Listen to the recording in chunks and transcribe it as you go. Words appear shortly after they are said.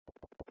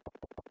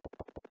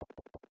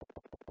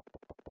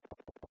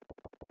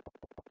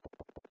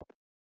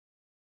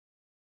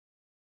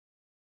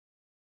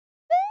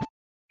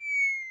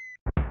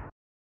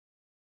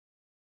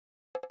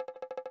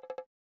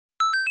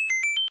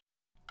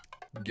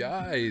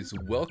Guys,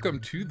 welcome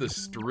to the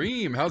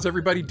stream. How's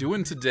everybody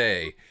doing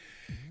today?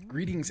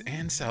 Greetings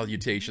and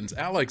salutations.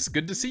 Alex,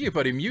 good to see you,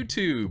 buddy.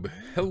 YouTube,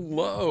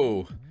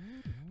 hello.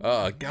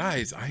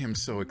 Guys, I am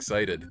so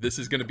excited. This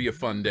is going to be a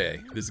fun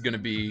day. This is going to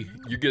be,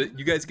 you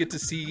guys get to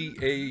see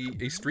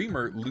a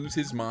streamer lose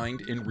his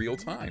mind in real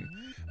time.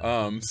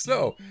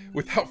 So,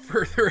 without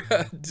further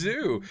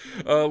ado,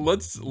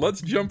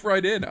 let's jump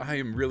right in. I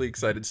am really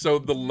excited. So,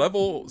 the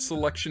level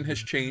selection has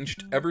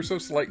changed ever so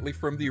slightly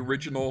from the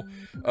original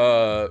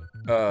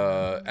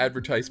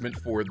advertisement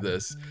for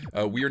this.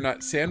 We are not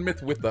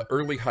Sandmith with the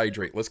early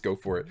hydrate. Let's go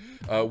for it.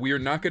 We are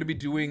not going to be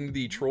doing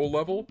the troll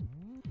level,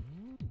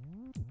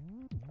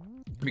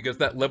 because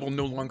that level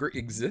no longer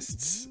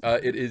exists.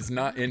 It is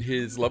not in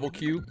his level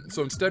queue.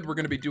 So instead, we're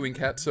going to be doing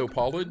Kaizo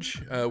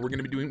Pawllege. We're going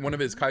to be doing one of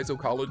his Kaizo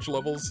College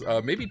levels,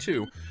 maybe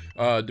two,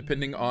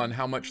 depending on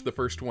how much the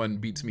first one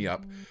beats me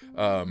up.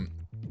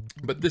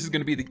 But this is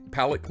going to be the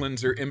palette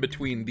cleanser in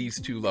between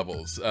these two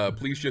levels.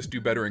 Please just do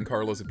better in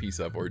Carla's a piece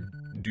of, or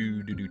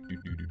do.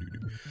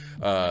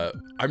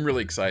 I'm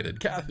really excited.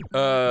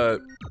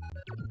 Catherine.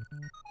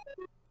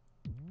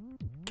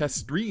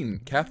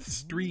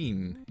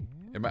 Catherine.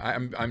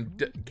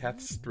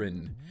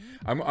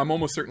 I'm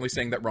almost certainly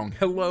saying that wrong.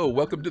 Hello,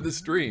 welcome to the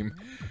stream.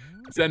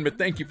 Zenma,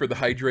 thank you for the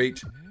hydrate.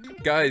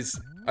 Guys,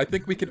 I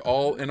think we could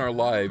all in our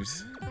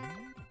lives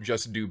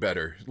just do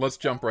better. Let's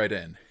jump right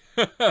in.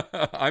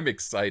 I'm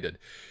excited.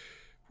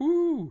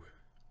 Woo.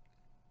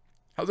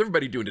 How's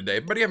everybody doing today?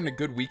 Everybody having a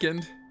good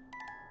weekend?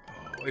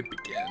 Oh, it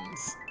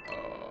begins.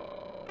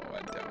 Oh,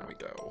 and down we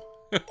go.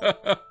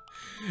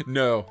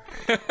 No.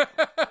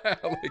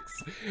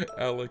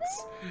 Alex,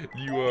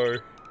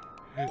 you're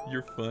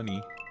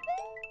funny.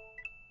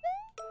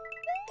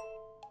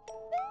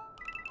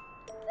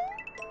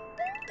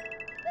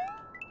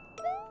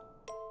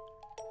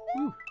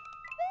 Whew.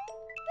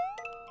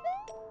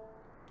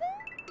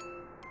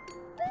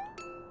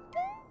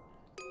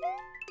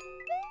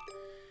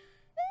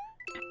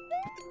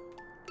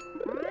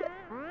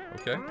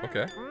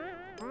 Okay.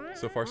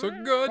 So far, so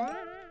good.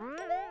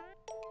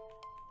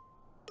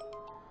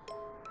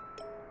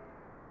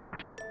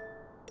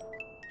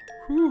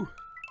 Whew.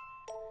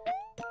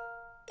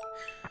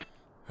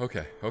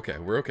 Okay,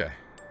 we're okay.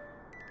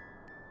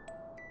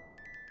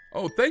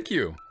 Oh, thank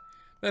you!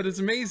 That is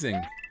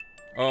amazing!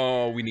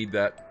 Oh, we need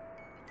that.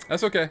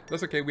 That's okay,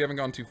 we haven't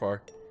gone too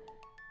far.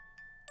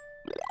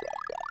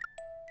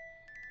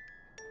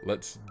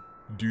 Let's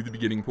do the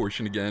beginning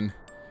portion again.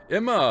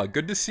 Emma,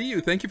 good to see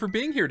you, thank you for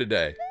being here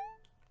today.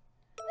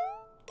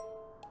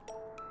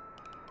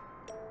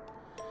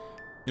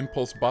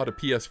 Impulse bought a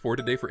PS4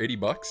 today for 80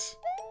 bucks.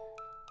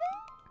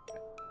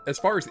 As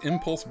far as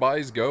impulse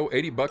buys go,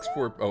 80 bucks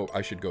for... Oh,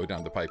 I should go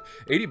down the pipe.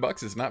 80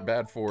 bucks is not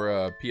bad for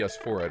a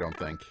PS4, I don't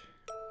think.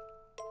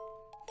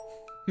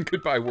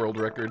 Goodbye, world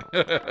record.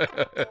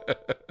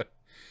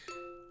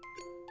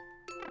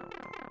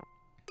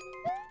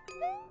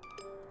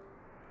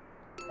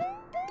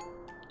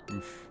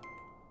 Oof.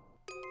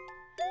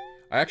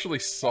 I actually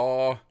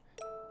saw...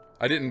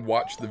 I didn't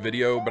watch the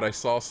video, but I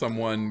saw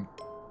someone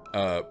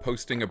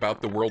posting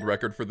about the world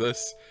record for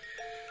this.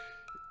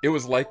 It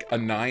was like a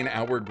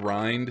 9-hour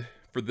grind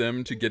for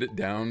them to get it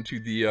down to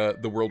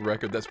the world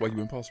record. That's why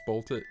you impulse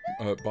bought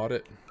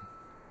it.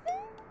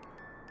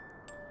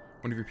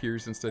 One of your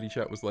peers in study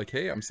chat was like,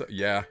 "Hey, I'm so..."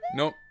 Yeah,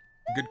 nope,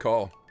 good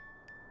call.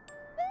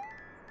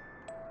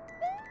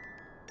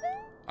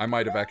 I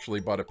might have actually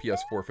bought a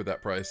PS4 for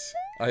that price.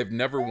 I have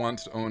never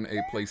once owned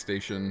a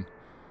PlayStation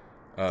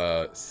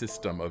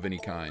system of any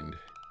kind.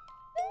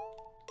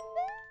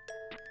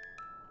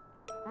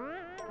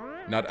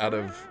 Not out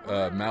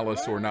of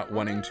malice or not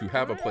wanting to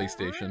have a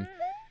PlayStation.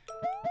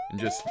 And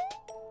just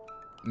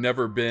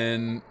never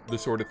been the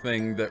sort of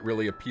thing that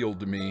really appealed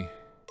to me.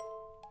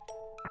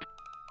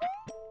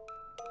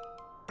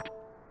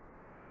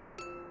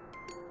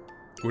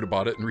 Would have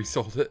bought it and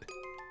resold it.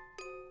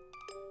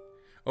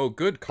 Oh,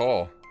 good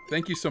call.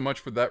 Thank you so much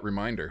for that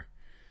reminder.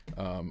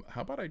 How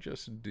about I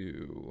just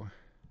do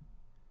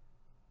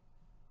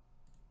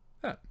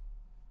that?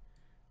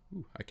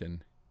 Ooh, I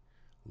can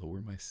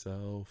lower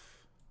myself.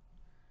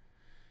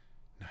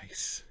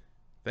 Nice.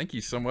 Thank you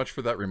so much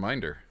for that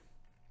reminder.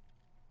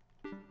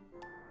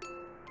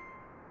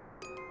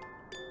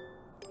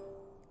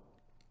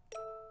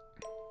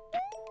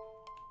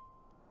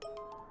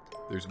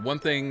 There's one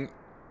thing...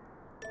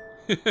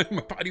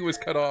 My body was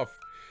cut off.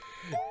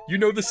 You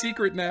know the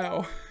secret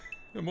now.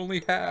 I'm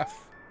only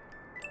half.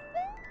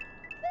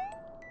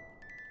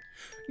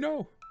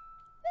 No.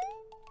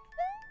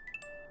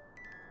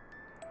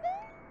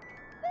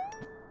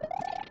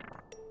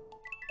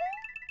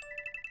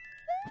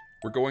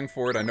 We're going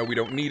for it. I know we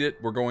don't need it.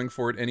 We're going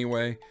for it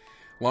anyway.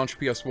 Launch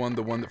PS1,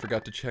 the one that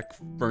forgot to check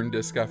burn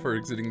disk after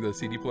exiting the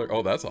CD player.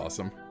 Oh, that's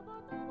awesome.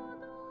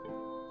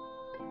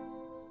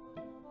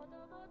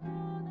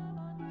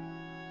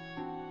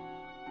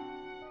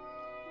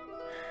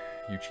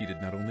 You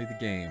cheated not only the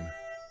game,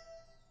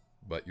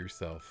 but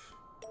yourself.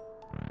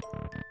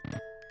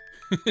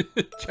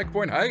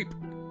 Checkpoint hype!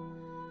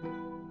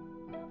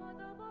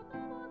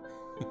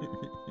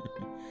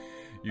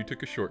 You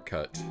took a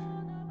shortcut.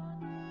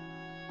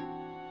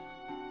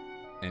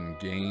 And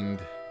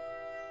gained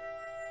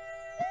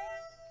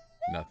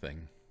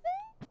nothing.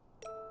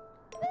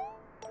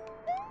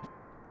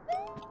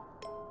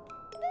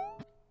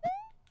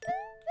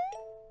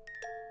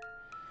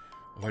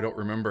 Oh, I don't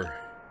remember.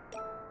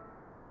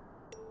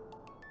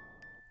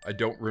 I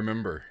don't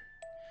remember.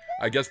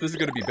 I guess this is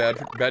going to be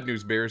bad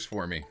news bears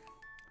for me.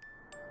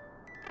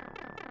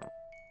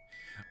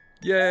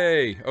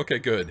 Yay! Okay,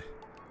 good.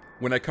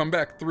 When I come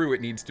back through,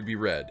 it needs to be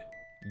red.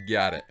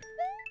 Got it.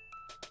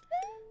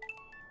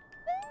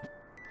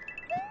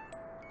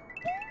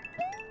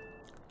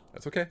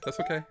 That's okay, that's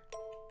okay.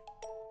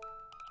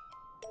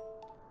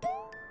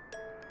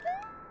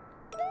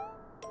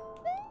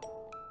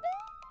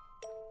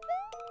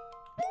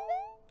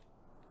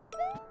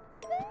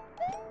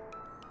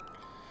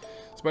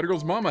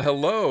 Spider-Girl's mama,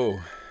 hello!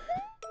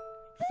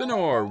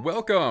 Finor,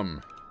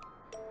 welcome!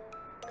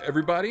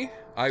 Everybody,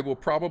 I will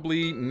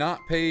probably not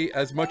pay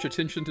as much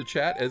attention to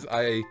chat as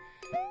I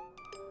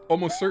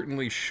almost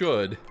certainly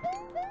should.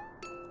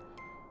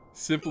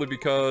 Simply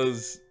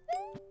because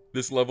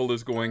this level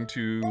is going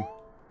to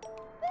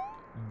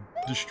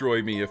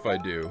destroy me if I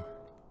do.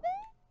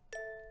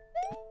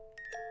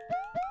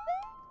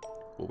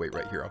 We'll wait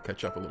right here, I'll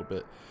catch up a little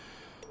bit.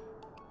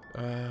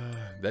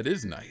 That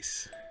is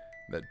nice.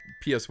 That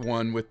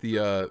PS1 with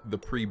the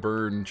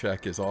pre-burn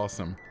check is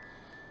awesome.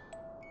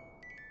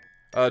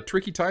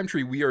 Tricky Time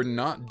Tree, we are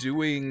not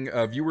doing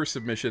viewer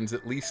submissions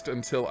at least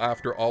until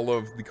after all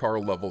of the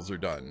Carl levels are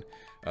done.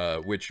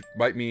 Which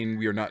might mean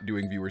we are not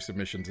doing viewer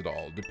submissions at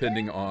all,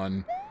 depending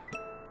on,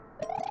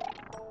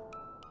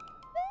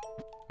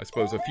 I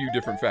suppose, a few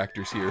different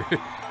factors here.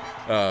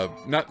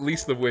 Not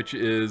least of which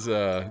is,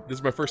 this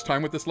is my first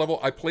time with this level.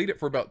 I played it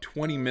for about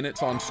 20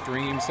 minutes on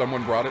stream.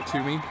 Someone brought it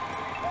to me.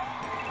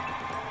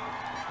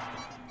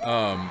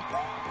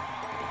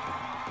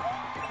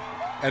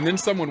 And then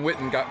someone went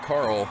and got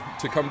Carl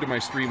to come to my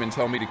stream and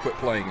tell me to quit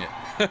playing it.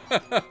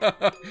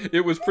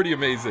 It was pretty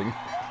amazing.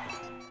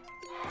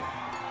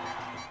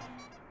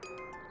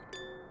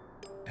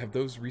 Have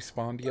those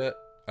respawned yet?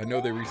 I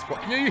know they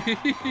respawn.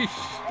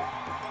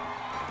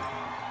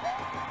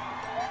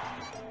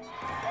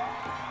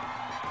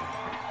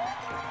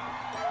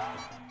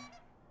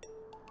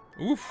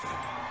 Oof.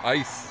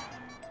 Ice.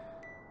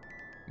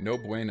 No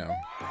bueno.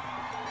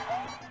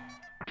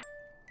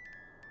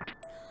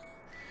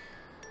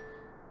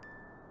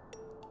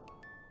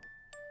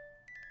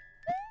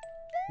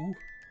 Ooh.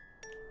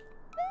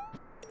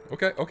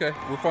 Okay, okay,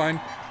 we're fine.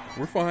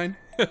 We're fine.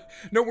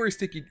 No worries,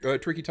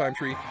 Tricky Time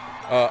Tree.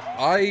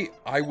 I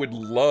would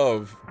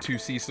love to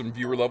see some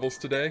viewer levels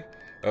today,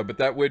 but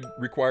that would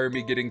require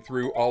me getting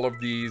through all of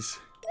these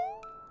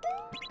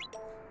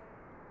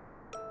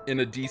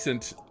in a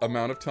decent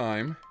amount of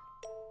time.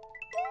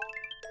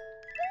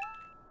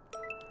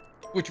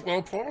 Which,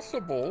 well,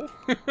 possible.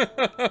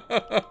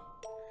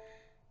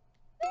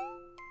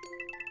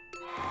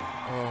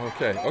 Oh,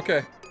 okay,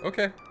 okay,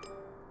 okay.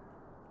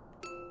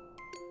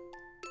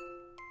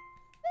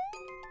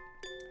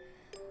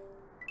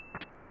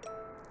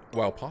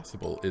 While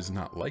possible is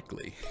not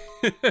likely.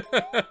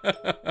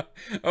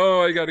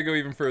 Oh, I gotta go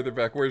even further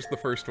back. Where's the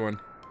first one?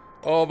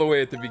 All the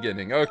way at the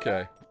beginning.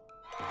 Okay.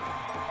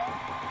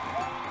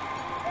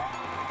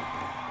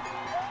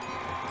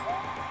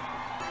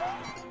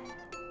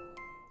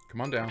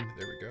 Come on down.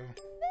 There we go.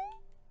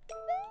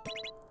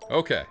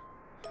 Okay.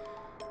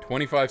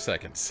 25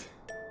 seconds.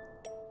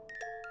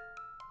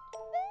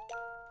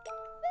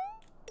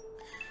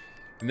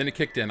 And then it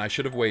kicked in. I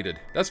should have waited.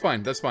 That's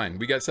fine. That's fine.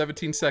 We got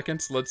 17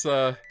 seconds. Let's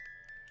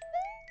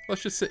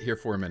just sit here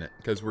for a minute,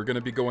 because we're going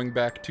to be going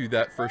back to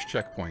that first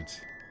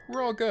checkpoint.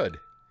 We're all good.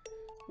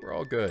 We're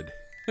all good.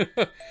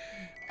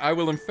 I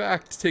will, in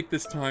fact, take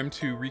this time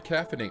to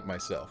recaffeinate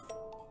myself.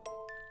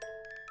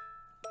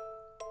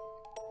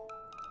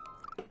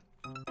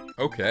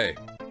 Okay.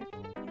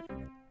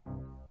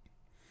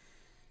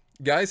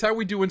 Guys, how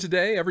we doing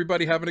today?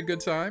 Everybody having a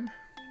good time?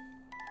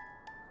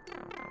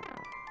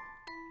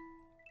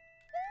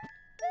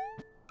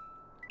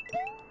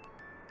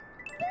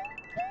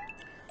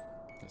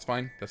 That's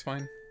fine. That's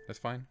fine. That's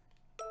fine.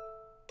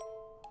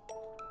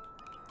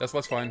 That's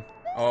less fine.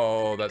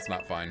 Oh, that's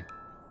not fine.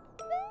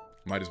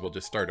 Might as well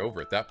just start over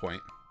at that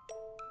point.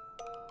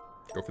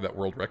 Go for that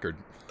world record.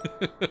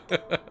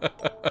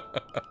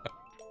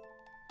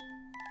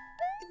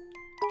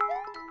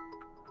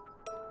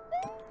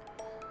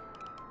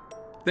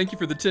 Thank you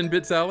for the 10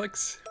 bits,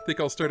 Alex. I think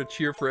I'll start a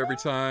cheer for every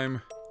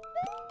time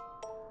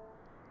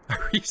I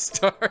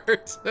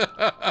restart.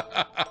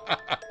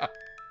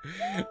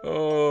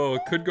 Oh,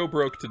 could go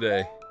broke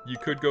today. You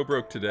could go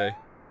broke today.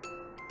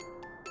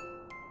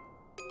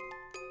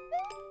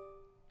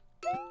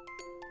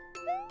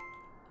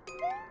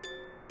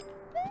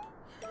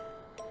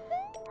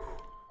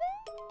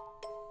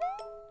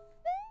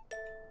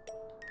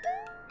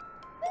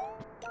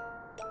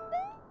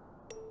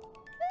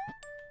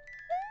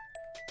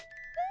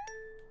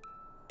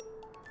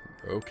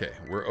 Okay,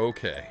 we're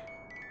okay.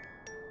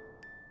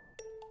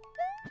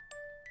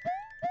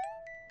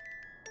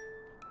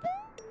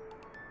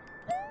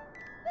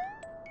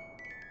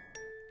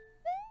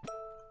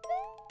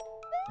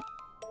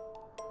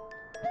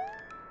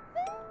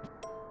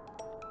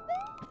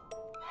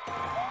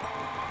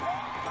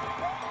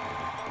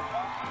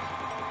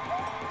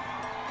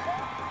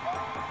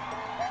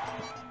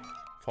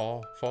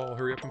 Fall, fall,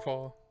 hurry up and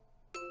fall.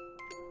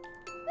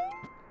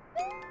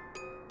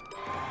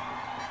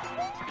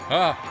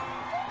 Ah!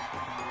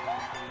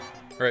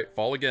 Alright,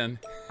 fall again.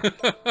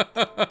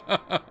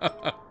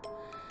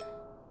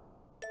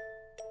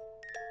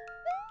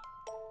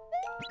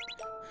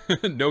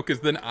 No,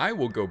 because then I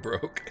will go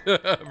broke.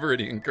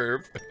 Viridian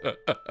curve.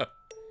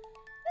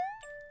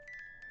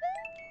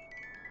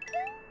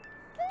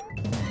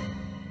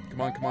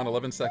 Come on,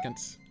 11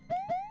 seconds.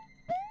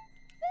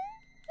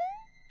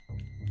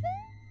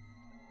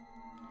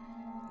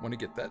 Want to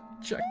get that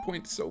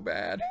checkpoint so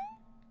bad.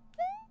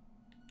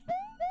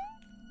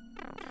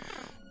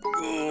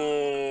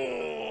 Oh.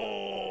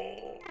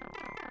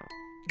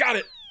 Got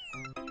it!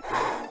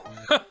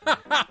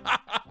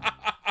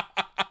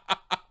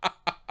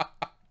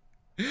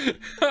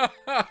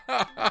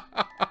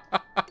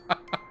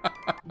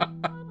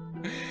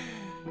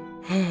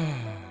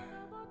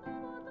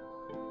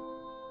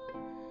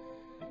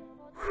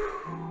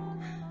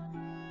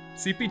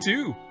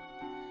 CP2.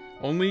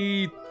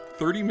 Only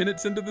 30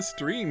 minutes into the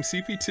stream,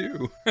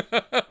 CP2.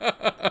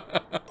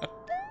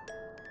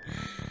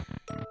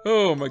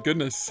 Oh my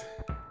goodness.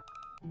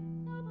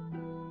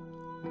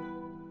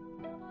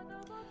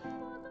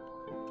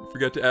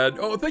 Forgot to add.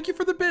 Oh, thank you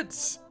for the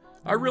bits.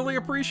 I really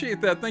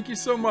appreciate that. Thank you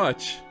so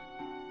much.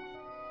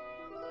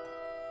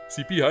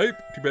 CP hype.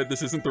 Too bad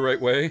this isn't the right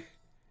way.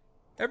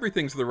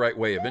 Everything's the right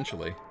way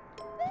eventually.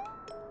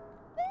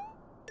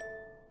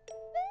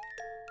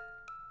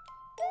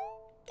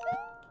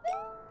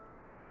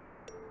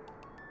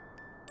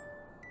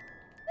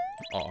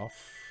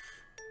 Off.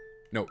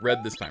 No,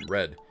 red this time.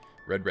 Red.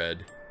 Red,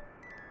 red.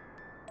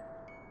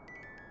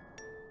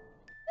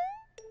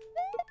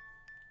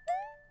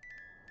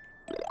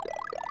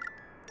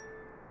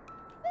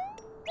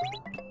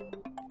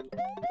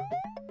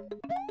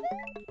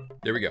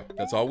 There we go.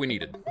 That's all we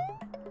needed.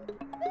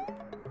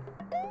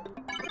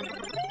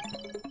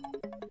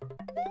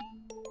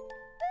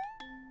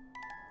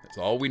 That's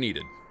all we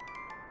needed.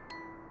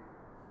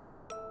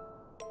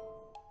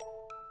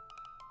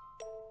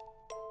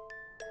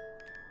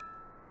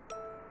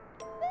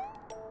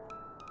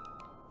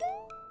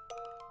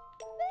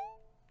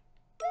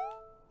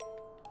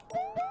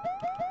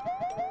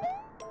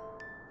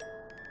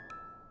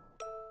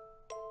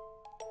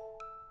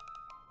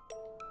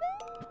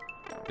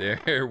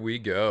 There we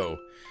go.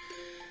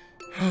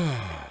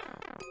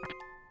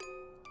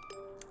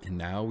 And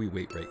now we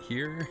wait right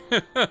here.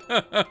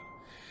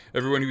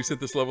 Everyone who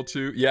sent this level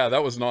 2. Yeah,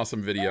 that was an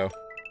awesome video.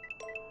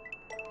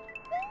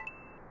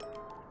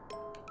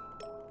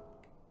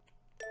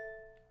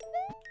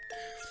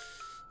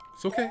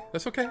 It's okay.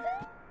 That's okay.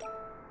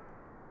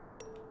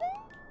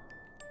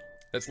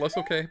 That's less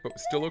okay, but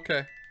still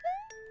okay.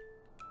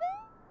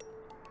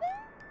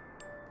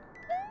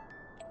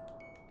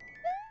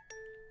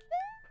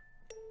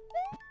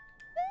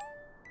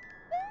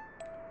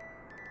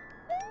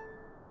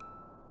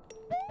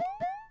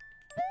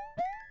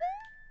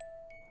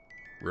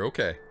 We're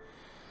okay.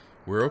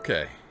 We're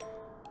okay.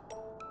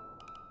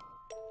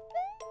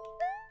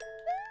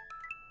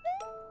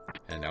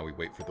 And now we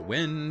wait for the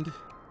wind.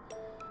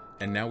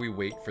 And now we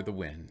wait for the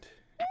wind.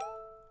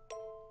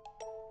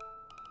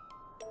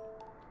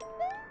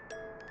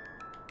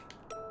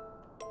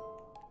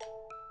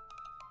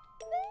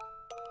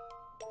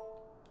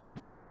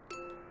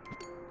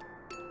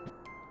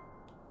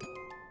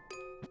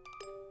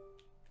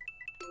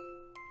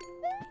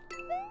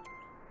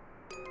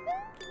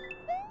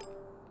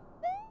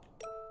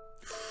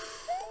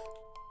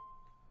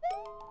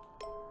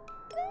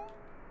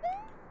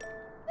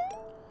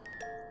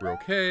 We're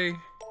okay.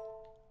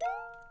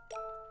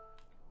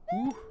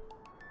 Woo.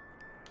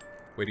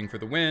 Waiting for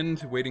the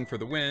wind, waiting for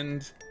the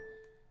wind.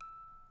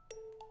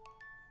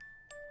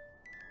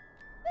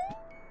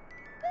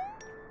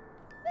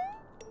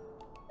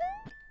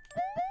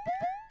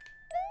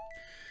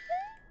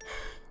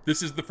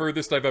 This is the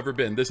furthest I've ever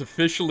been. This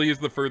officially is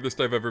the furthest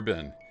I've ever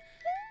been.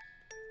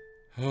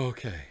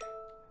 Okay.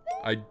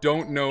 I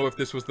don't know if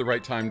this was the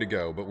right time to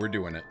go, but we're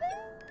doing it.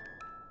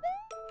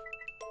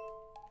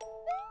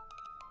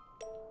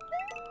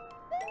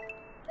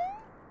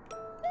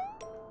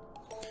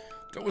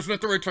 That was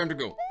not the right time to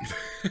go.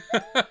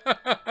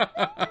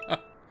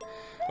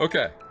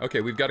 Okay,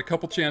 okay, we've got a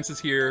couple chances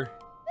here.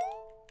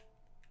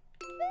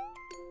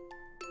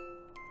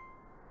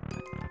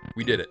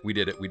 We did it, we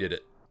did it, we did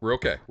it. We're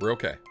okay, we're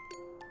okay.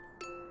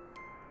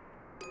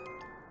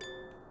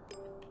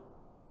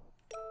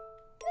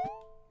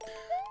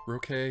 We're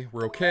okay,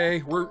 we're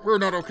okay. We're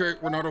not okay,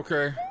 we're not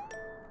okay.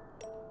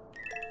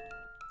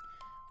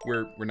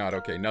 We're not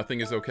okay.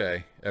 Nothing is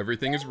okay.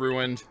 Everything is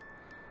ruined.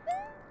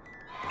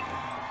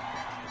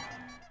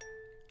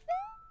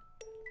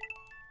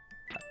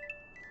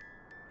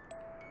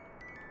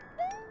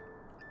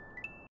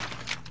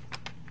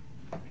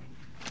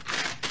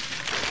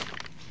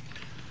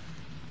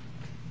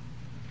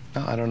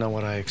 I don't know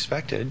what I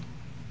expected.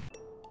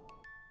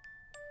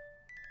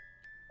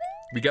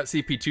 We got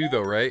CP2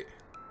 though, right?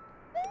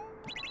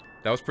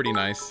 That was pretty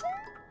nice.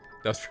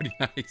 That was pretty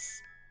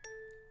nice.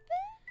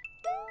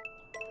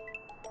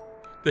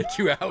 Thank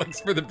you,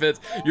 Alex, for the bits.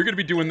 You're going to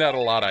be doing that a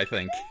lot, I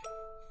think.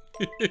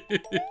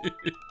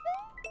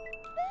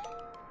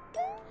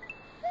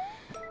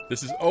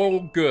 This is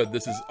all good.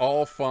 This is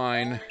all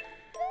fine.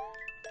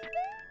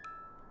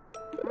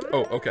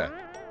 Oh, okay.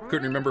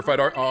 Couldn't remember if I'd...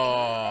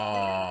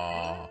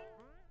 Aww.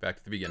 Back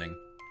to the beginning.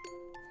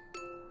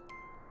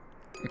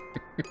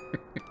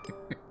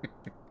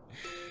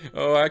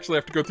 Oh, I actually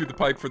have to go through the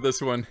pipe for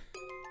this one.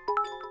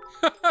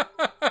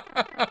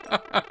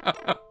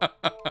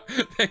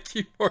 Thank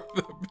you for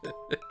the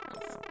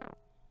bits.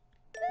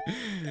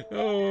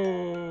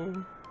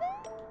 Oh.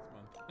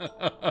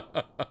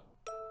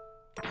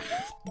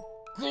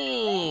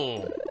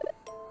 Cool.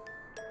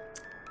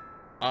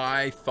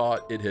 I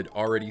thought it had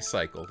already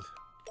cycled.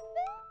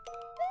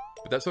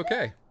 But that's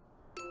okay.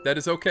 That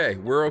is okay.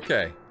 We're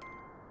okay.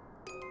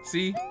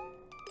 See?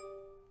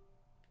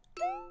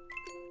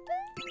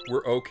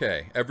 We're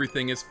okay.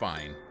 Everything is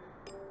fine.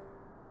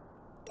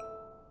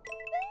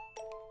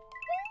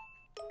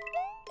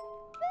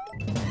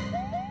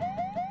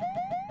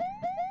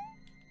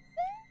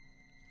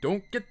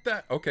 Don't get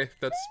that. Okay,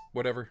 that's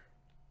whatever.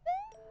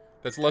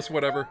 That's less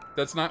whatever.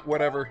 That's not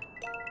whatever.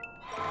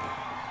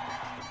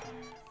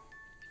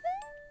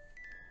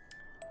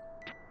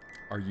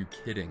 Are you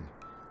kidding?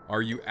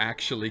 Are you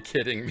actually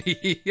kidding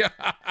me?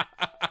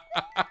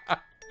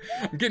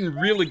 I'm getting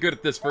really good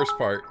at this first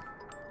part.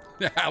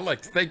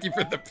 Alex, thank you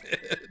for the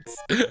bits.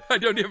 I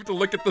don't even have to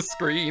look at the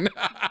screen.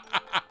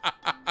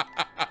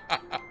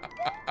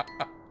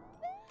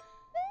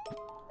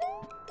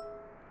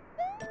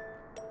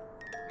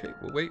 Okay,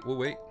 we'll wait, we'll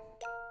wait.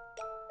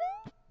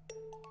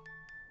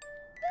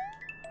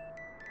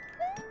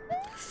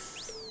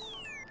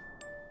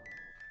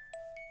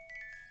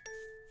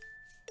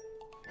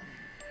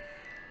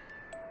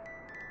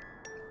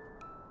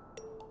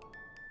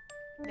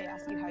 They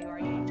ask you how you are,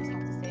 you just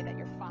have to say that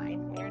you're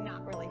fine when you're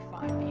not really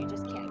fine, but you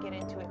just can't get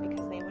into it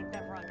because they would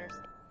never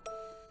understand.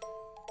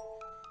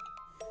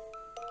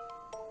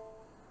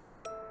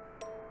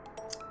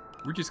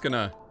 We're just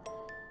gonna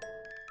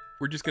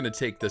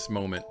take this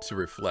moment to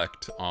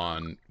reflect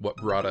on what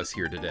brought us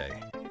here today.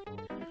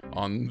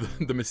 On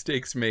the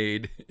mistakes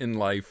made in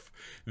life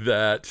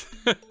that...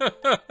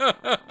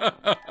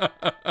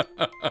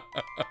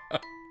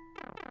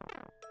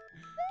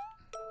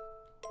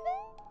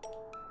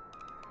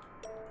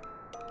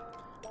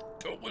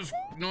 That was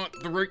not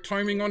the right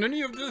timing on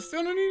any of this,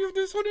 on any of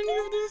this, on any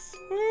of this.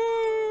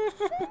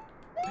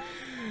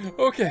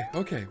 Okay,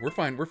 okay, we're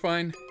fine, we're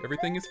fine.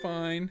 Everything is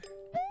fine.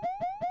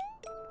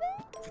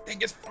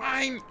 Everything is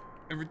fine.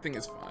 Everything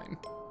is fine.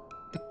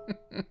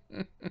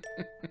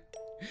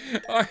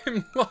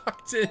 I'm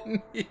locked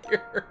in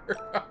here.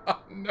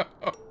 Oh, no.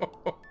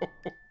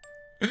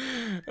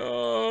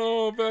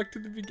 Oh, back to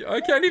the beginning.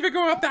 I can't even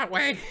go out that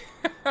way.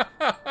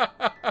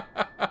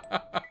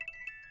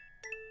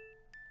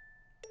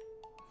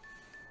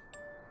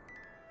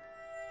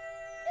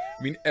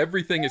 I mean,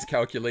 everything is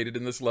calculated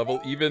in this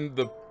level, even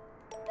the,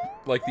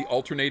 like, the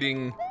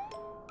alternating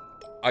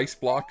ice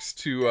blocks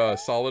to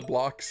solid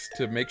blocks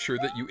to make sure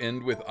that you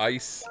end with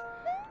ice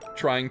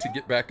trying to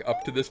get back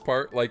up to this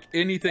part. Like,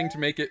 anything to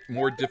make it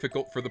more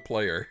difficult for the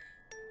player.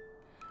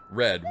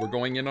 Red. We're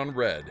going in on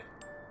red.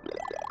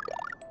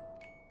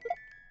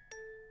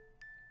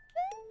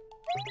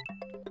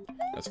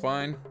 That's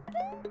fine.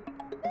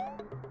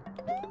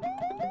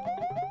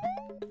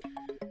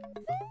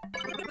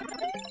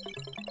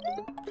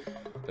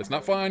 That's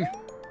not fine.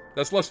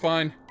 That's less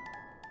fine.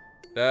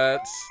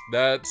 That's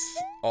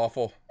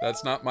awful.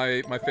 That's not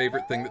my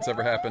favorite thing that's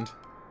ever happened.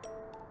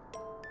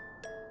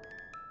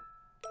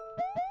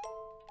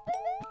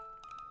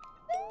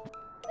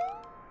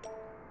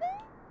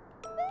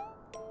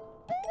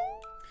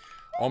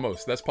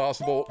 Almost. That's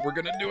possible. We're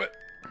gonna do it.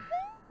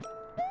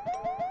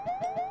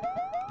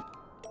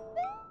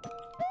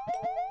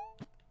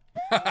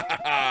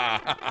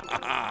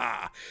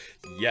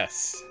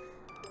 Yes.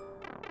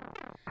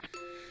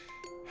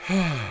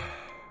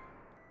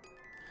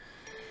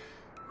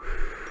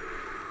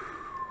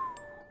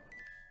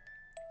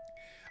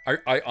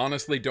 I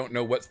honestly don't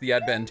know what's the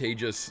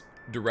advantageous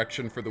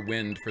direction for the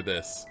wind for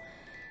this,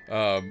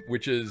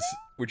 which is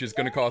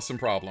going to cause some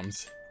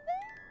problems.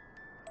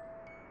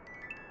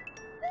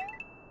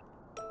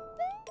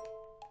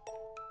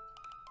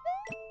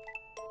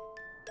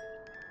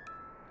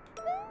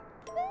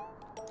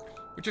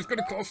 Which is going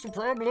to cause some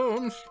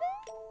problems.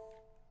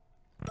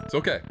 It's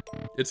okay.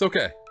 It's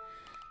okay.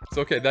 It's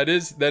okay. That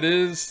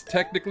is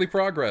technically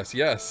progress.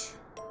 Yes.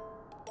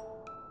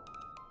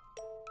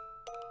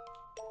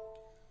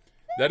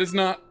 That is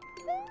not.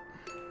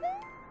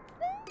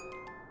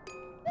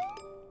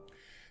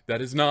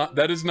 That is not.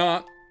 That is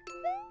not.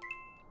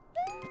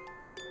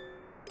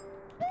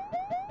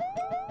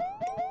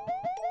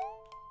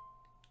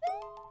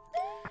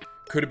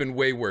 Could have been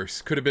way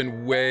worse. Could have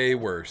been way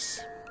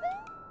worse.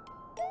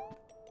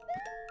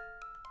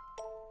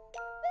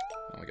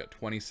 Only got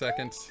 20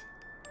 seconds.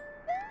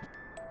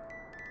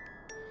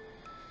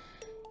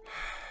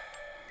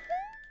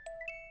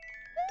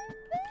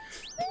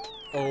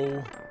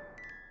 Oh.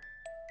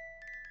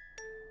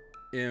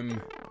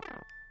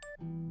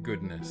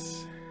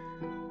 goodness.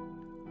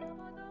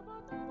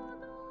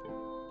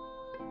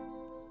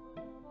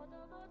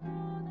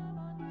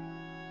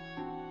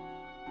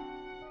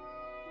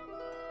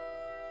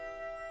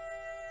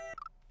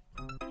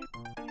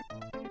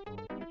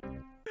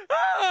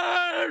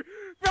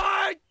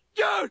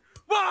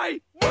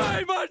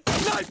 Why must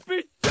life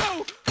be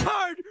so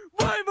hard?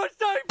 Why must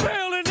I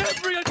fail in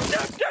every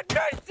attempt at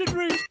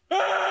masonry?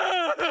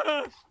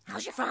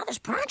 How's your father's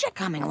project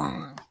coming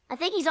along? I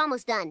think he's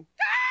almost done.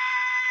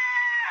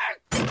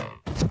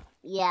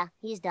 Yeah,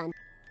 he's done.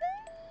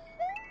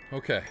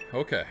 Okay,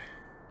 okay.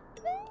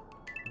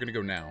 We're gonna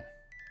go now.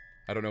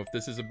 I don't know if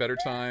this is a better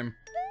time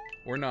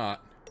or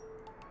not.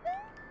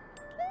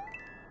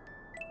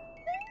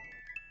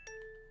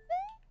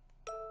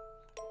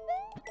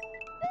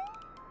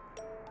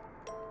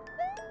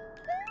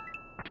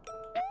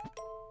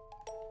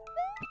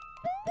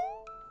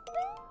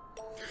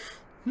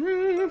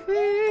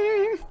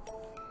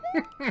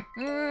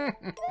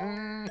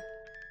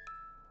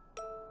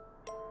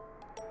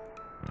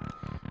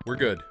 We're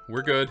good.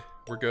 We're good.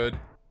 We're good.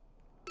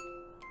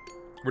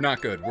 We're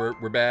not good.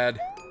 We're bad.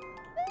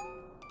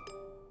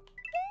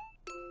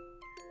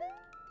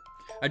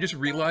 I just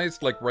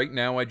realized, like right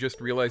now, I just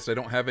realized I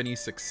don't have any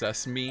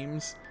success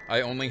memes.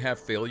 I only have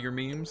failure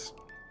memes.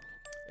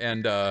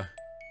 And, I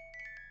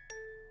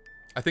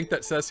think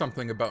that says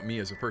something about me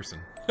as a person.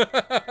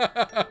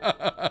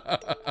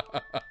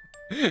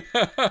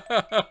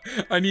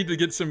 I need to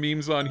get some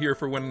memes on here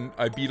for when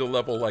I beat a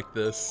level like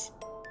this.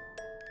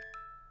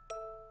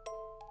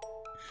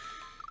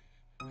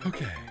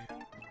 Okay.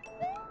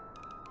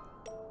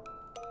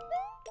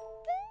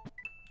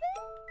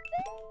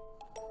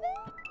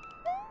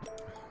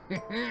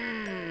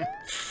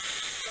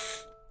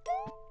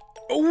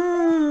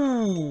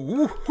 Oh,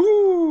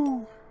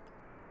 woohoo!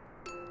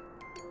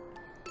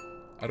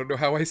 I don't know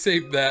how I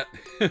saved that,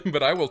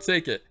 but I will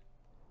take it.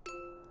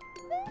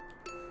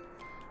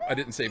 I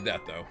didn't save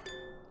that, though.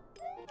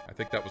 I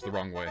think that was the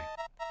wrong way.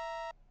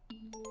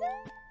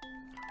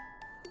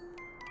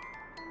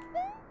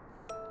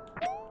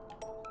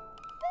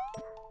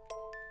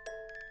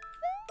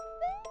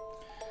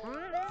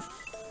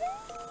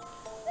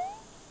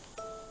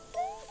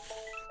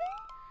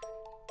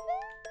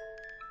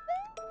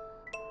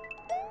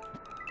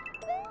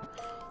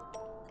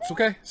 It's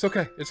okay. It's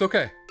okay. It's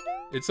okay.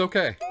 It's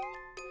okay.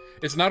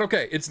 It's not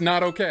okay. It's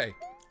not okay.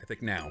 I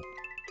think now.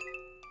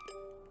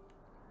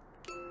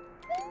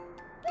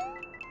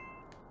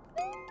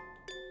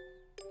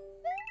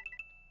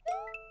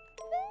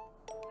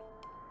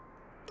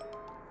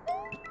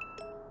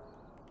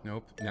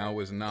 Nope. Now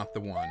is not the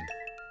one.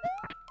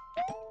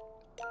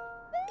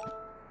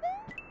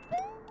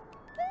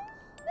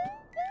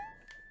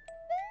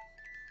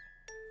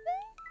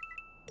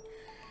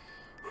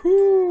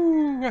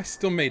 Whew, I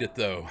still made it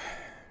though.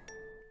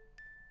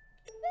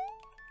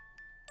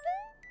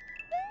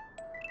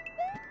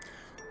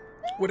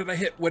 What did I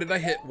hit? What did I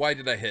hit? Why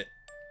did I hit?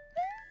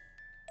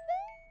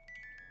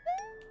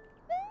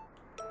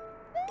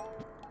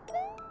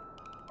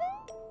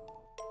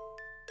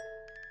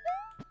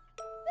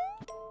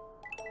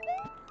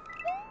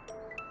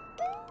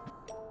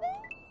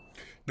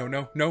 No,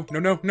 no, no, no,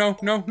 no, no,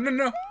 no, no,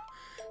 no.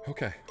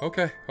 Okay,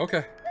 okay,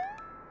 okay.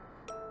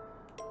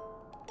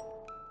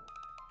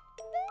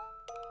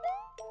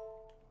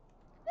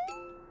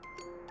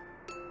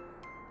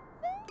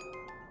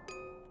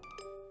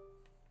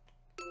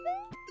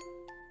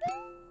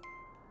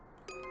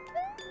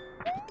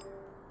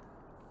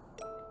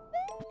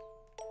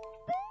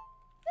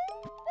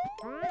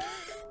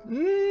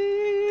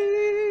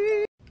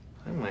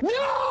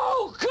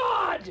 No,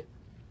 God!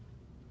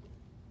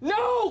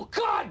 No,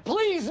 God,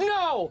 please,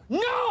 no!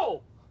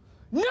 No!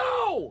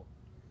 No!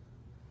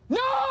 No!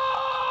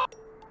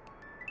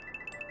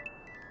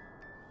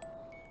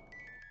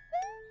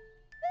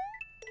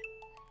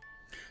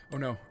 Oh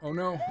no, oh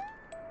no.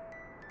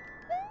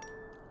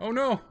 Oh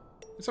no!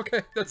 It's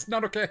okay, that's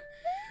not okay.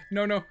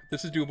 No, no,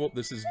 this is doable.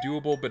 This is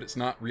doable, but it's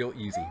not real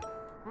easy.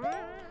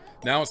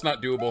 Now it's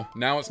not doable.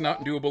 Now it's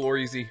not doable or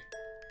easy.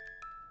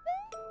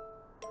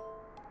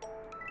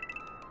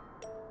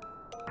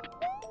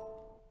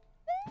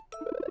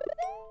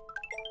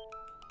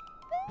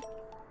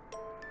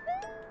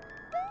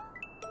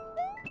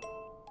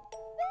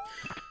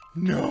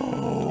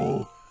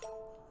 No!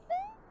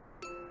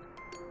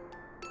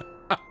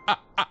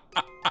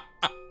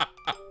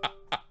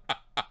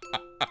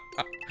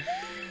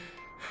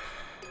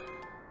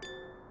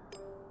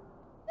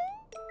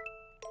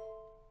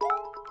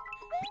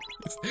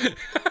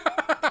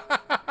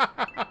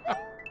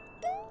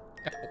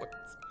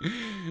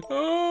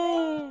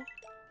 Oh!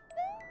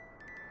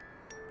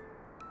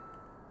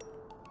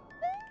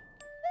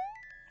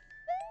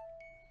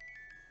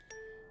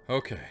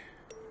 Okay.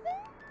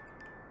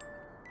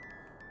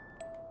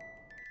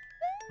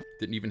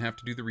 Didn't even have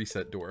to do the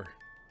reset door.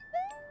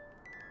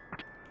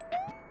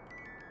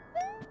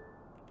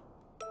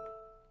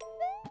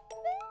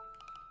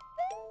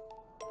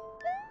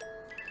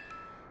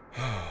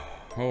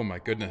 Oh my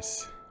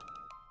goodness.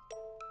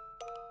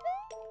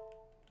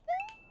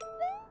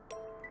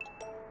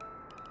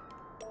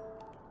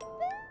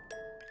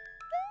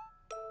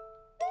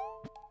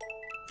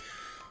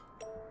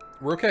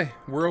 We're okay.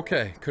 We're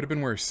okay. Could have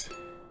been worse.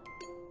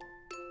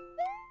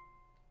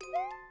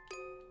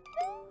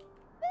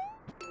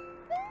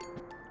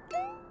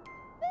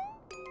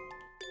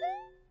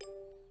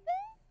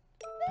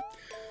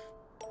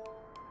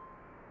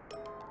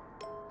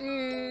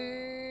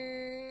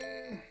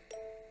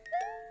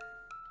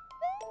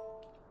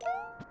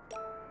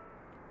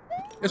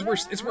 It's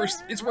worse. It's worse.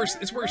 It's worse.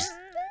 It's worse.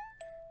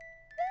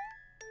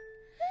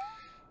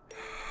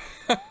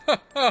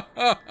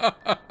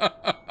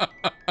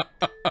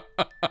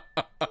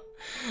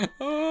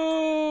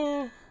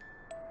 Oh.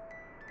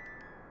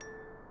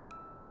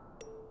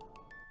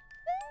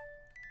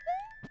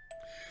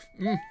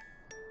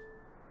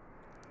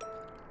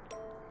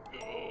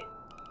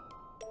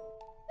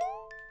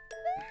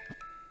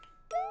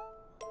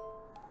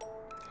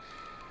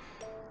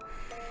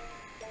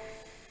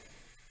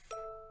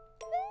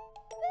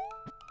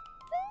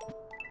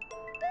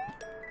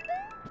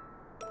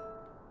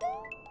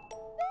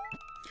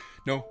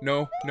 No,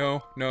 no,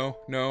 no, no,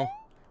 no.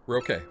 We're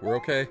okay. We're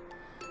okay.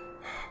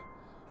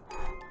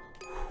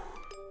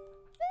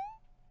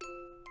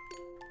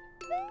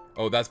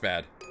 Oh, that's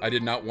bad. I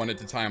did not want it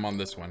to time on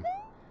this one.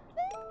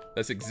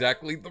 That's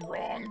exactly the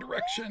wrong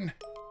direction.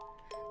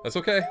 That's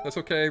okay. That's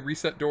okay.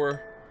 Reset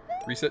door.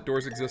 Reset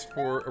doors exist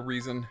for a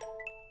reason.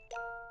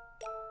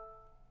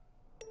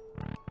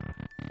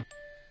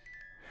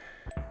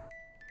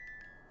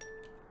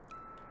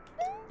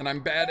 And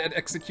I'm bad at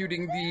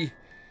executing the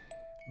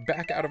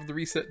back out of the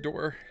reset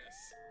door.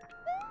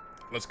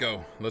 Let's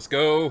go. Let's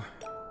go.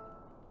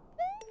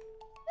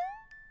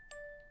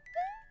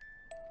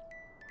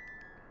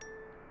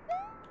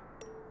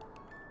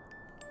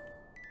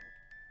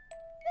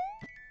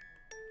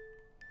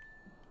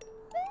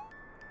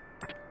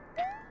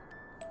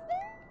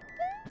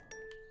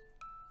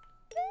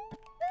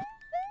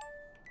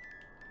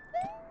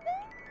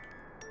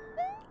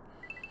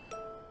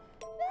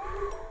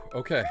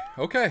 Okay.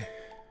 Okay.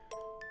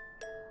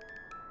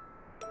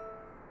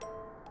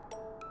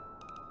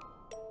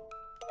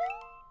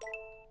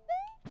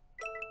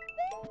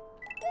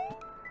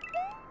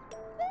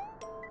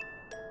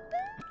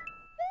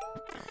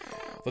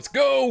 Let's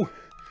go!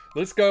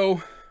 Let's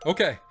go.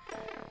 Okay.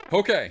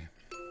 Okay.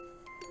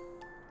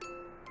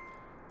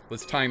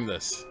 Let's time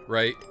this,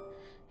 right?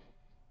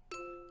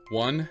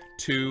 1,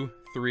 2,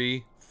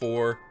 3,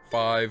 4,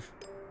 5.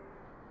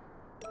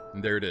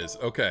 And there it is.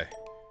 Okay.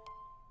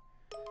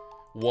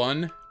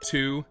 1,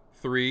 2,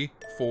 3,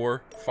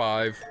 4,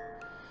 5.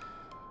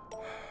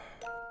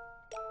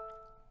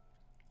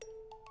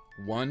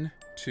 1,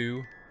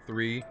 2,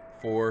 3,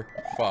 4,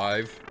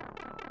 5.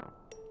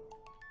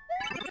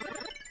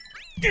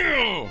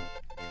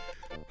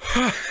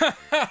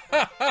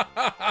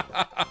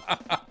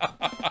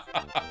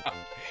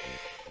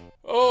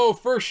 Oh,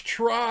 first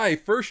try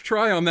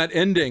on that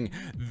ending.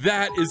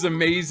 That is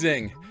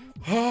amazing.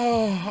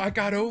 Oh, I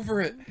got over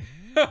it.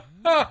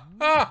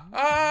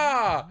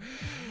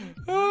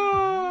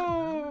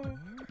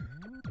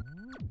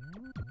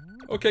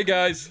 Okay,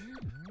 guys.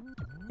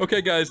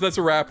 Okay, guys, that's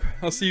a wrap.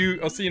 I'll see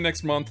you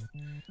next month.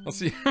 I'll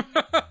see you.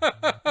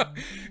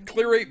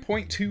 Clear rate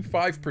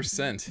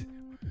 0.25%.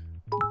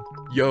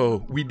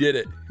 Yo, we did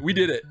it. We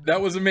did it.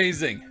 That was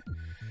amazing.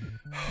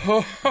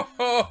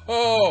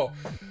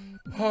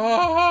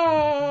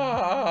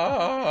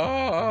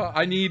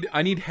 I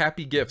need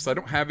happy gifts. I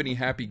don't have any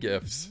happy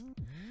gifts.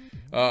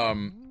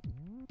 I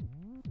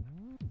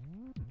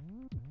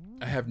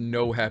have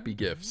no happy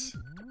gifts.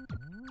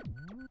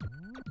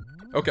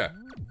 Okay.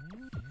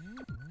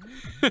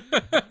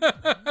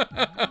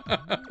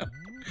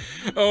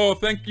 Oh,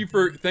 thank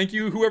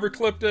you whoever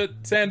clipped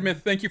it.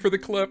 Sandmyth, thank you for the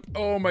clip.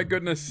 Oh my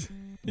goodness.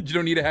 You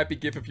don't need a happy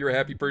gift if you're a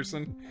happy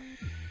person.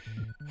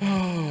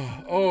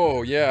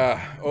 Oh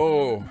yeah.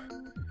 Oh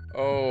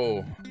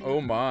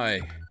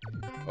my.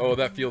 Oh,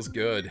 that feels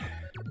good.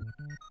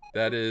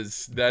 That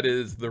is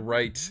the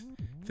right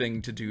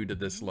thing to do to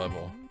this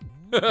level.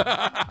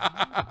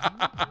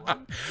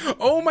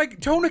 Oh my,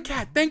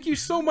 Tonacat, thank you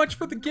so much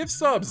for the gift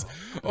subs.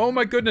 Oh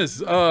my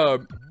goodness.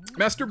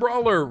 Master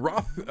Brawler,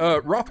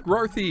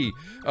 Rothgarthy,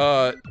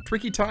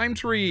 Tricky Time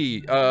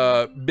Tree,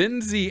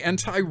 Benzie, and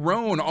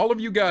Tyrone. All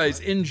of you guys,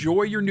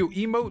 enjoy your new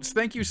emotes.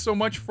 Thank you so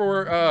much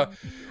for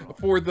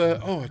the,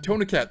 oh,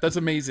 Tonacat, that's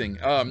amazing.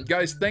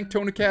 Guys, thank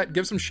Tonacat,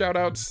 give some shout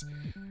outs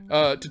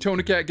to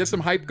Tonacat, get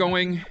some hype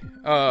going.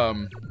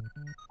 My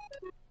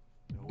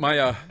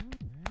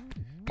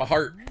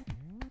heart.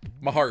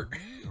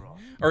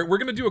 All right, we're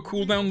gonna do a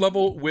cooldown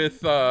level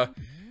with the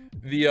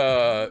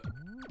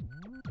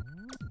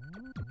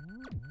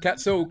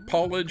Kaizo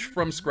Pawllege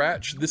from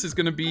scratch. This is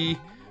gonna be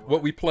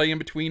what we play in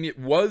between. It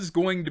was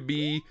going to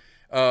be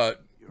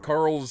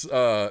Carl's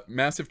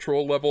massive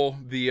troll level,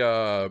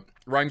 the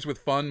rhymes with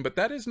fun, but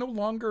that is no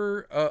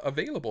longer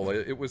available.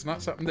 It was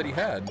not something that he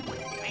had.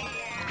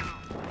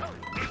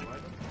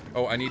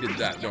 Oh, I needed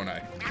that, don't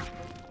I?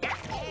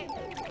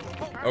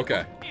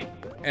 Okay.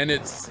 And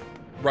it's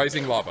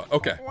rising lava.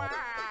 Okay.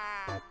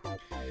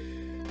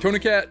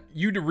 Tonacat,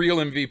 you the real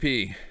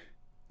MVP.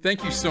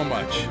 Thank you so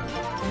much.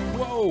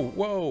 Whoa,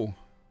 whoa.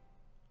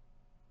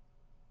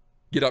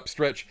 Get up,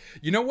 stretch.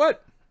 You know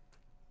what?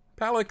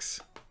 Pallix,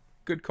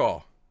 good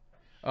call.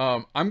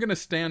 I'm going to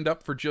stand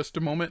up for just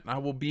a moment. I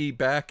will be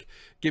back.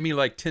 Give me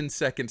like 10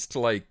 seconds to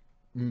like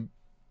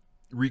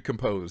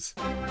recompose.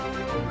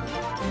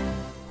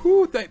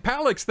 Whew,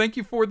 Pallix, thank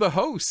you for the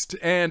host.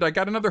 And I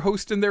got another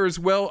host in there as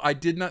well. I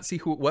did not see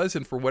who it was,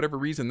 and for whatever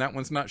reason, that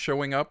one's not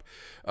showing up.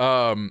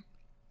 Guys,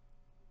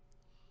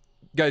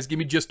 give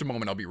me just a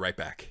moment. I'll be right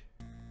back.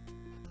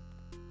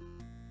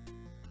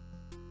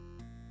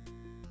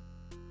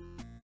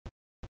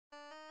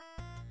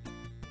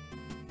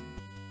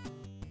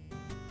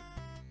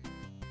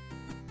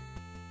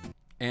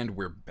 And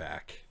we're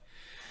back.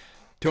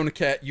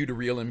 Tonacat, you to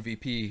real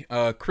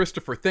MVP.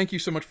 Christopher, thank you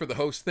so much for the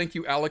host. Thank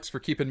you, Alex, for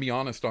keeping me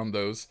honest on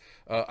those.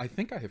 I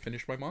think I have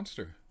finished my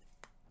monster.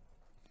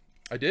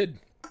 I did.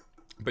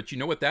 But you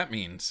know what that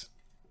means.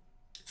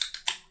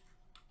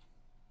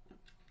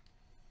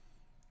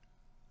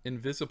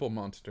 Invisible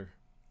monster.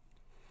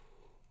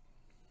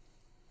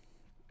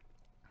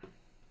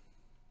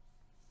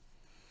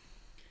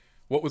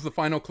 What was the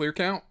final clear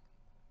count?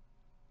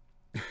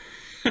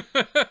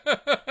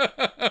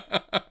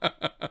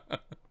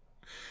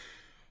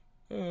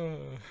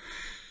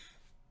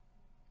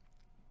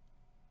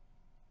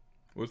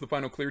 What was the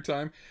final clear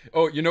time?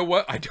 Oh, you know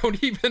what? I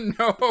don't even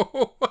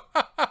know.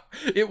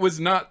 It was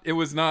not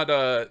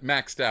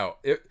maxed out.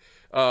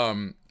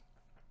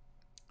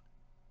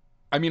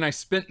 I mean, I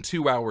spent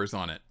 2 hours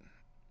on it.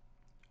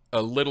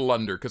 A little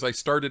under, because I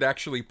started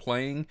actually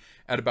playing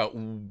at about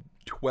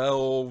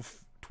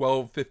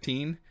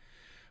 15.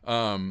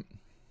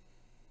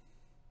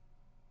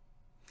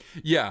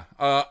 Yeah,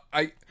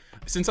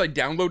 since I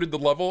downloaded the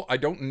level, I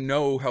don't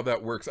know how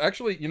that works.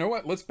 Actually, you know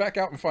what? Let's back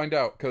out and find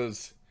out,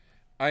 because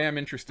I am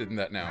interested in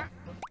that now.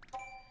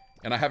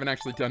 And I haven't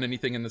actually done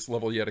anything in this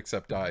level yet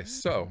except die.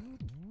 So,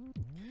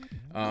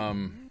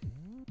 can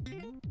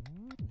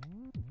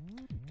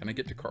I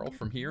get to Carl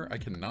from here? I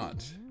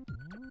cannot.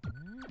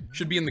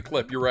 Should be in the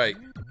clip, you're right.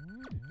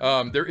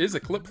 There is a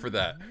clip for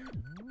that.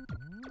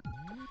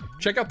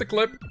 Check out the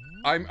clip.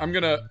 I'm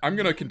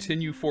gonna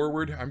continue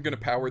forward. I'm gonna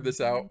power this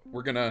out.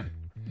 We're gonna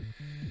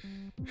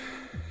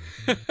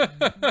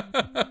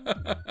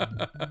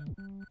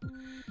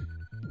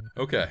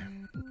okay.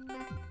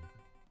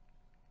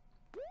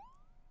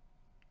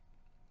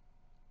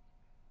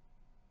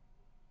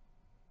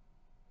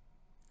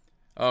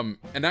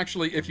 And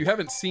actually, if you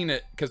haven't seen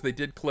it, because they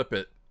did clip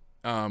it,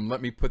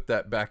 let me put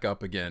that back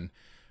up again.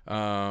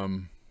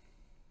 Sandmyth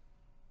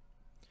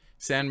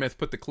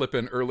put the clip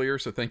in earlier,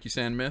 so thank you,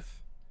 Sandmyth.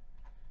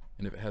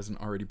 And if it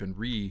hasn't already been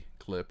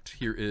re-clipped,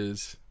 here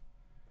is...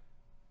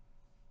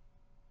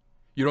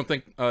 You don't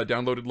think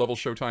downloaded level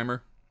show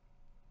timer?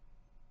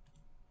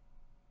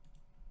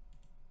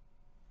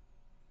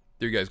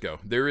 There you guys go.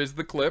 There is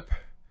the clip.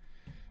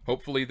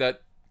 Hopefully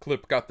that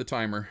clip got the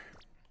timer.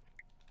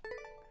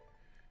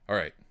 All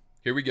right,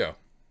 here we go.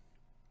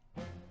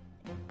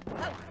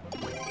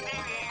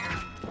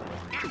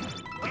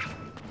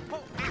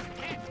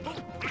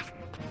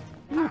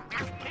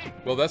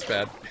 Well, that's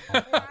bad.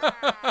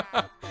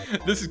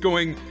 This is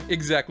going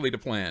exactly to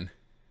plan.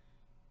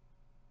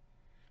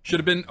 Should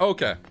have been...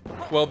 Okay.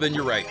 Well, then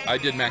you're right. I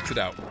did max it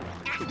out.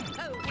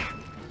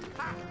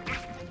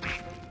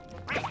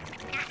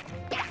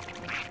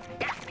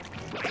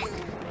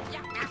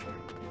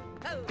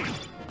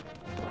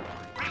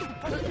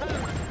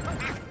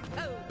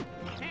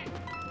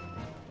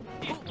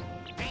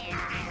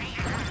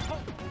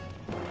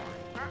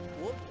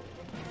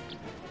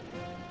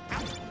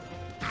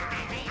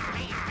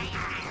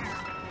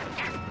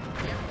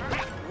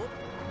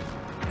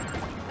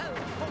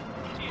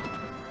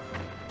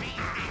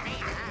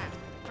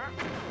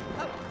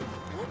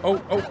 Oh,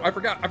 I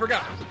forgot.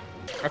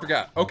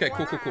 Okay,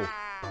 cool.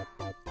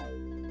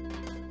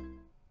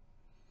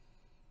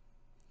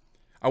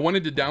 I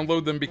wanted to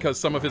download them because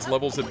some of his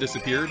levels have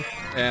disappeared,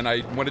 and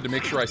I wanted to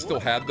make sure I still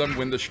had them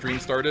when the stream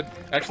started.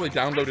 I actually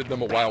downloaded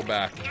them a while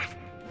back.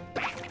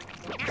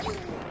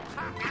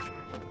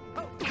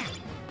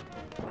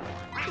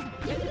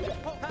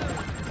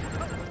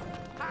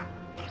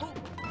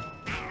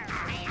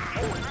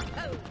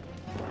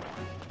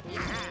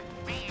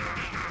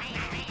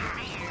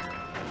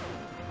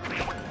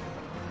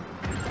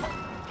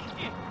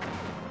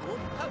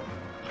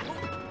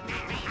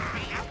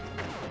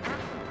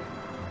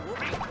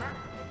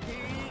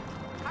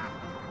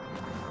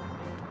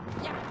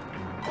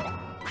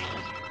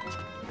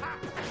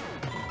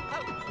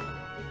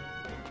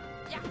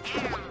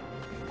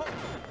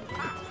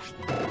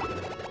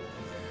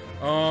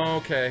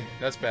 Okay,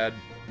 that's bad.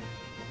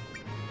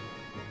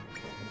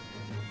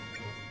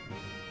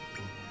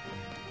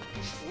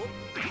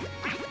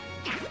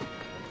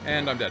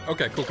 And I'm dead.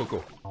 Okay,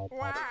 cool.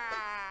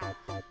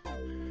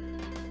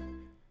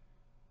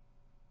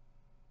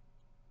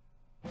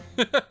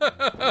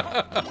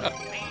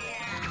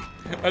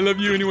 I love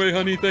you anyway,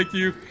 honey. Thank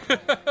you.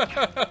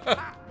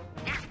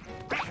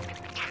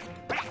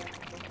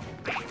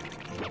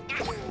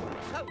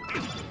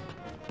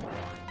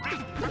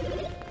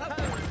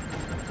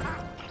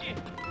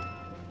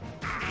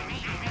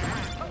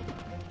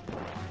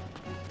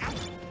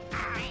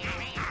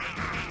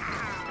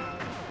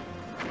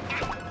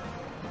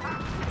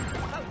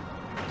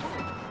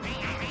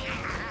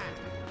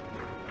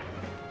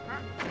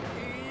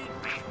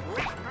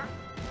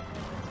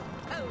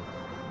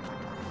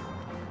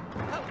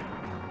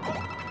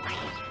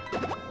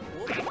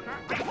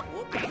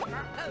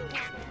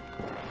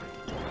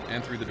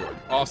 And through the door.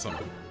 Awesome.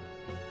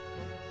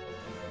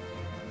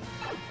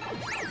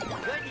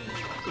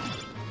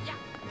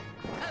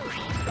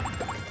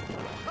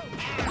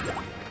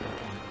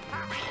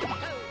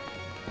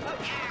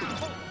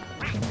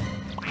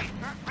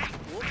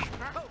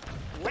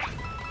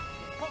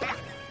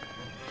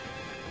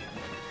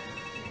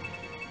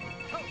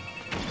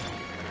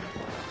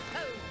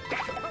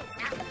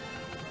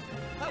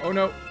 Oh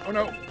no, oh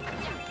no.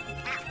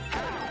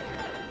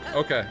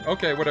 Okay,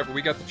 okay, whatever,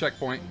 we got the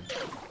checkpoint.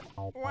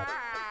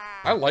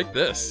 I like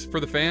this. For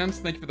the fans,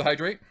 thank you for the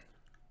hydrate.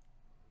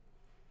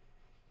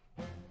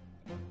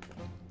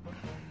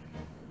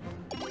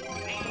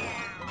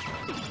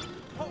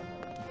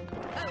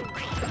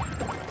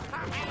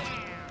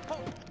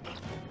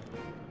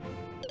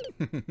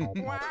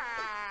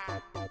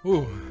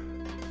 Ooh.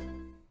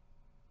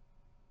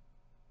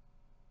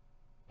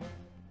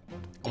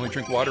 Only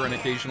drink water and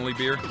occasionally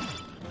beer.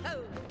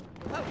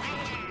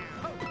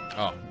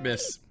 Oh,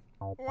 miss.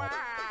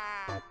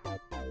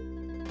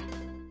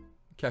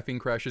 Caffeine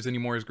crashes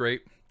anymore is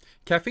great.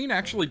 Caffeine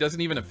actually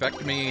doesn't even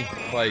affect me,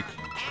 like,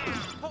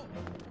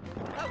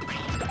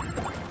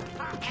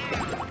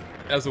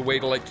 as a way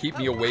to, like, keep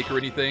me awake or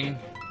anything.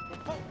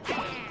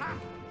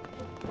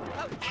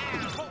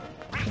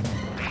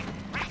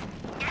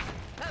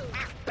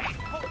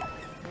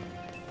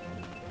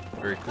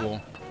 Very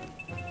cool.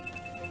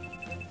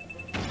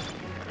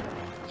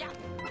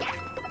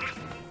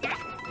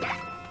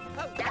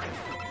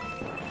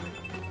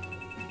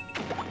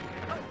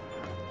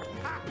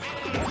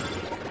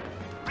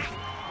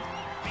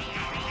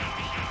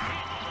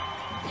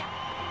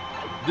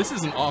 This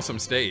is an awesome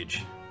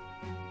stage.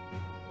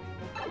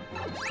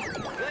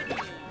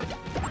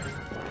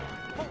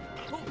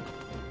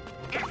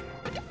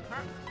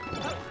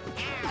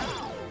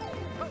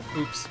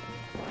 Oops.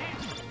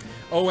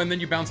 Oh, and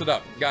then you bounce it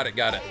up. Got it,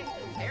 got it.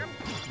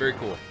 Very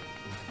cool.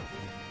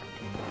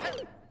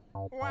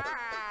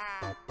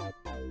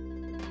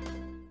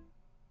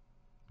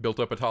 Built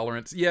up a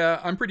tolerance.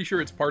 Yeah, I'm pretty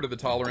sure it's part of the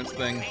tolerance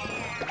thing.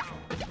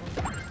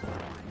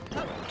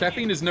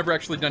 Caffeine has never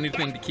actually done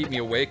anything to keep me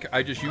awake.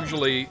 I just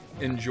usually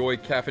enjoy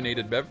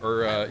caffeinated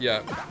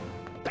yeah.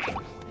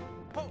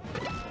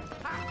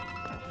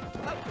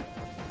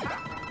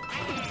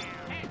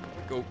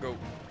 Go, go.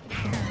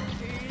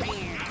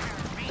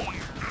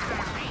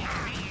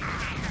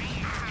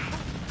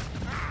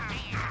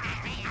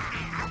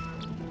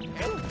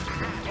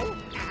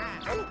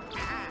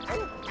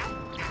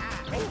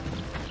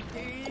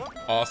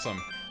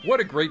 Awesome. What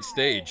a great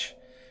stage.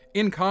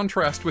 In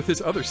contrast with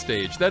his other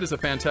stage. That is a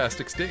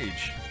fantastic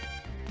stage.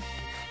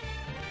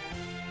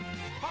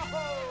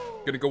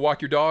 Gonna go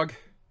walk your dog?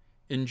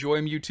 Enjoy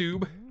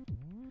YouTube?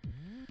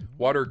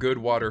 Water, good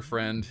water,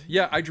 friend.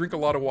 Yeah, I drink a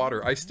lot of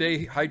water. I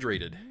stay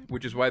hydrated,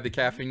 which is why the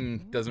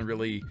caffeine doesn't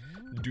really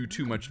do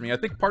too much to me. I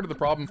think part of the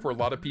problem for a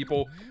lot of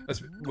people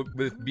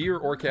with beer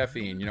or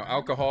caffeine, you know,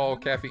 alcohol,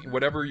 caffeine,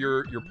 whatever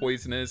your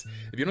poison is,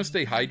 if you don't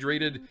stay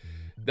hydrated,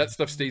 that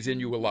stuff stays in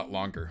you a lot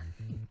longer.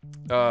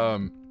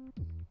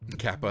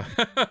 Kappa.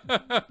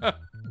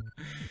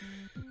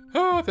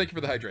 Oh, thank you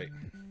for the hydrate.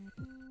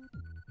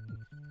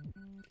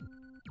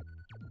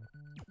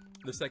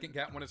 The second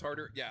cat one is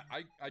harder. Yeah,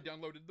 I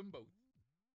downloaded them both.